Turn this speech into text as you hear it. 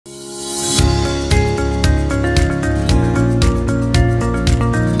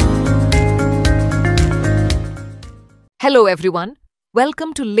Hello everyone,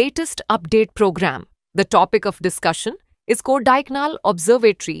 welcome to latest update program. The topic of discussion is Kodaikanal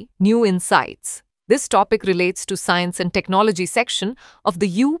Observatory New Insights. This topic relates to Science and Technology section of the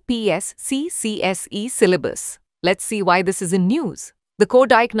UPSC CSE syllabus. Let's see why this is in news. The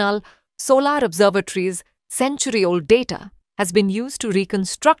Kodaikanal Solar Observatory's century-old data has been used to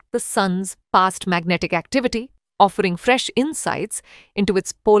reconstruct the sun's past magnetic activity, offering fresh insights into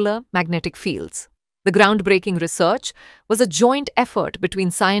its polar magnetic fields. The groundbreaking research was a joint effort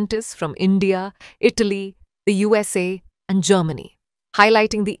between scientists from India, Italy, the USA, and Germany,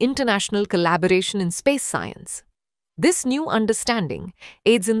 highlighting the international collaboration in space science. This new understanding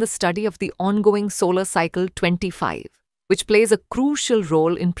aids in the study of the ongoing solar cycle 25, which plays a crucial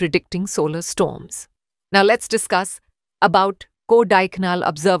role in predicting solar storms. Now let's discuss about Kodaikanal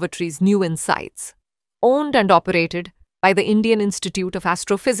Observatory's new insights. Owned and operated by the Indian Institute of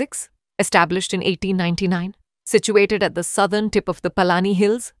Astrophysics, established in 1899, situated at the southern tip of the Palani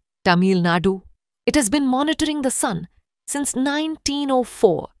Hills, Tamil Nadu. It has been monitoring the sun since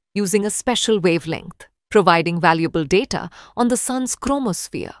 1904 using a special wavelength, providing valuable data on the sun's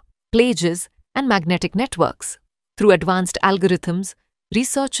chromosphere, plages, and magnetic networks. Through advanced algorithms,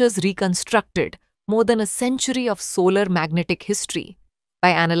 researchers reconstructed more than a century of solar magnetic history by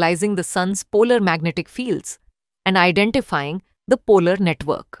analyzing the sun's polar magnetic fields and identifying the polar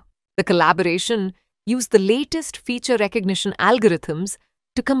network. The collaboration used the latest feature recognition algorithms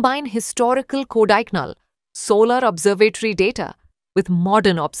to combine historical Kodaikanal Solar Observatory data with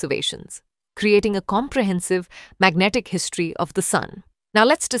modern observations, creating a comprehensive magnetic history of the sun. Now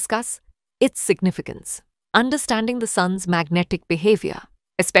let's discuss its significance. Understanding the sun's magnetic behavior,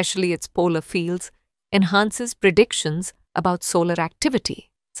 especially its polar fields, enhances predictions about solar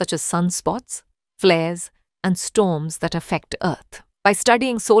activity, such as sunspots, flares, and storms that affect Earth. By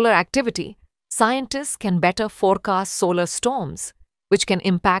studying solar activity, scientists can better forecast solar storms, which can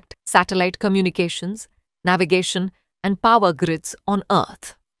impact satellite communications, navigation, and power grids on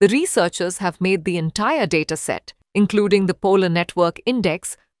Earth. The researchers have made the entire dataset, including the Polar Network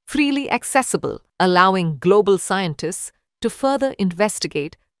Index, freely accessible, allowing global scientists to further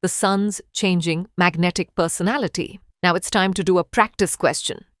investigate the sun's changing magnetic personality. Now it's time to do a practice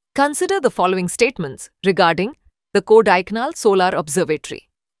question. Consider the following statements regarding the Kodaikanal Solar Observatory.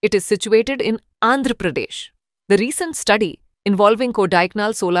 It is situated in Andhra Pradesh. The recent study involving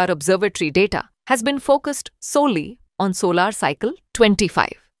Kodaikanal Solar Observatory data has been focused solely on solar cycle 25.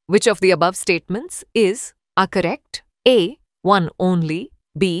 Which of the above statements are correct? A. 1 only.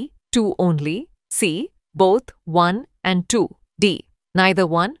 B. 2 only. C. Both 1 and 2. D. Neither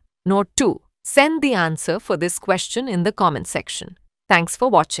 1 nor 2. Send the answer for this question in the comment section. Thanks for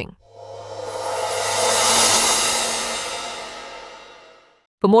watching.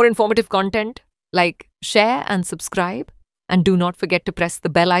 For more informative content, like, share and subscribe, and do not forget to press the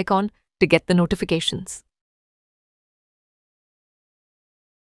bell icon to get the notifications.